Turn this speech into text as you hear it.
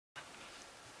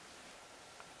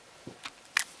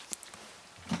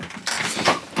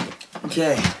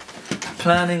Okay,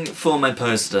 planning for my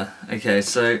poster. Okay,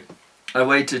 so I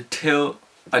waited till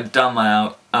I'd done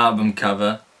my album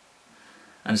cover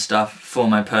and stuff for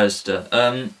my poster.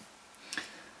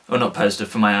 Or not poster,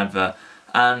 for my advert.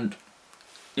 And,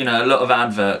 you know, a lot of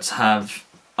adverts have,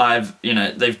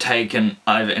 they've taken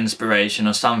either inspiration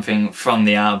or something from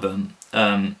the album.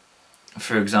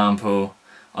 For example,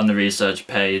 on the research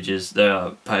pages there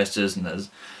are posters, and there's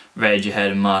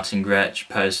Radiohead and Martin Gretsch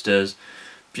posters,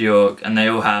 Bjork, and they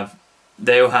all have,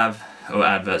 or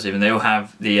adverts even, they all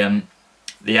have the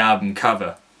album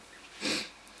cover.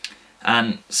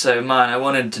 And so mine, I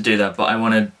wanted to do that, but I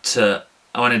wanted to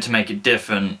make it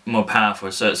different, more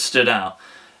powerful, so it stood out.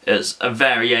 It's a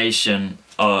variation,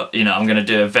 or I'm going to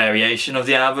do a variation of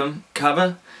the album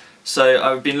cover. So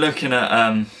I've been looking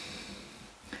at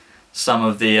some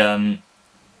of the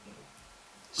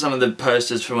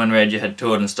posters for when Radiohead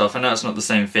toured and stuff. I know it's not the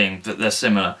same thing, but they're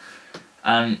similar.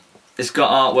 And it's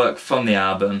got artwork from the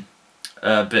album,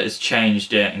 but it's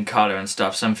changed it in colour and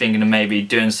stuff. So I'm thinking of maybe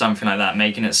doing something like that,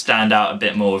 making it stand out a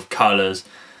bit more with colours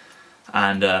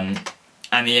and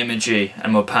the imagery,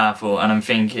 and more powerful. And I'm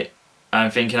thinking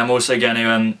I'm also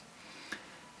going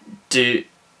to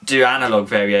do analog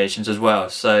variations as well.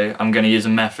 So I'm going to use a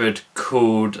method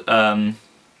called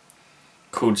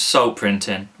salt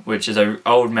printing, which is an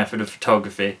old method of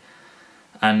photography,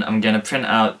 and I'm going to print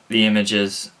out the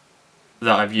images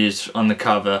that I've used on the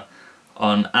cover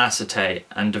on acetate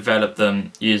and develop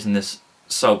them using this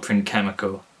salt print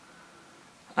chemical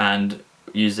and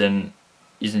using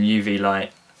UV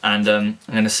light. And I'm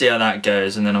going to see how that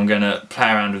goes, and then I'm going to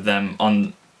play around with them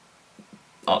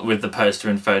with the poster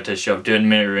in Photoshop, doing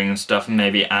mirroring and stuff, and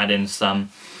maybe add in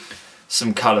some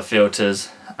colour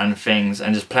filters and things,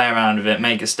 and just play around with it,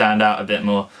 make it stand out a bit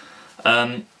more.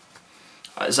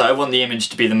 So I want the image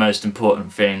to be the most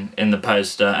important thing in the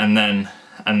poster, and then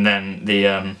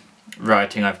the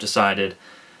writing, I've decided.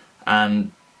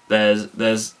 And I'm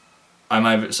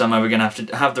either going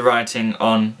to have the writing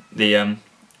on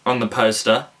the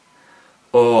poster,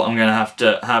 or I'm going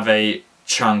to have a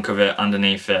chunk of it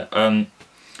underneath it.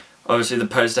 Obviously the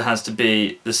poster has to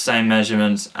be the same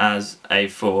measurements as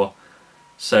A4,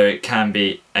 so it can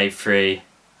be A3.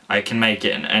 I can make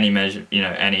it in any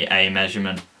any A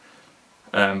measurement,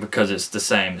 because it's the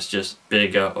same, it's just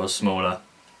bigger or smaller.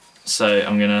 So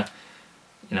I'm gonna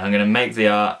make the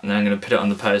art, and then I'm gonna put it on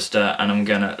the poster, and I'm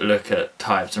gonna look at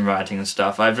types and writing and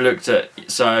stuff. I've looked at,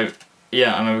 so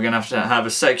yeah, I'm gonna have a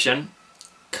section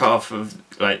cut off of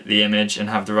like the image and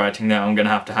have the writing there. I'm gonna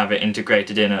have it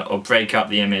integrated in it, or break up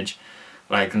the image,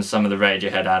 like in some of the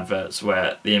Radiohead adverts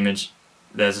where the image,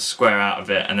 there's a square out of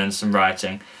it and then some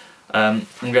writing. I'm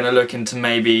gonna look into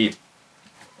maybe,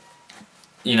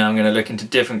 I'm gonna look into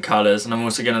different colours, and I'm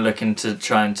also gonna look into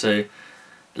trying to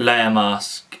layer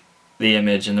mask the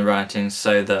image and the writing,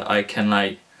 so that I can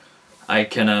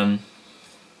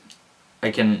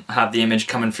have the image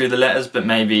coming through the letters, but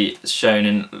maybe shown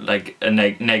in like a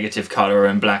negative colour or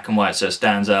in black and white, so it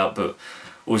stands out. But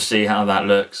we'll see how that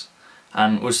looks,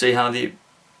 and we'll see how the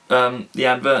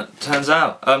advert turns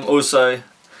out. Also,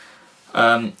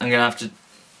 I'm gonna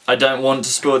I don't want to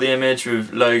spoil the image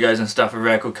with logos and stuff of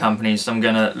record companies, so I'm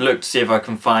gonna look to see if I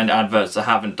can find adverts that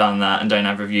haven't done that and don't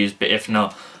have reviews. But if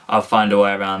not, I'll find a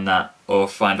way around that, or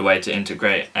find a way to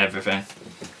integrate everything.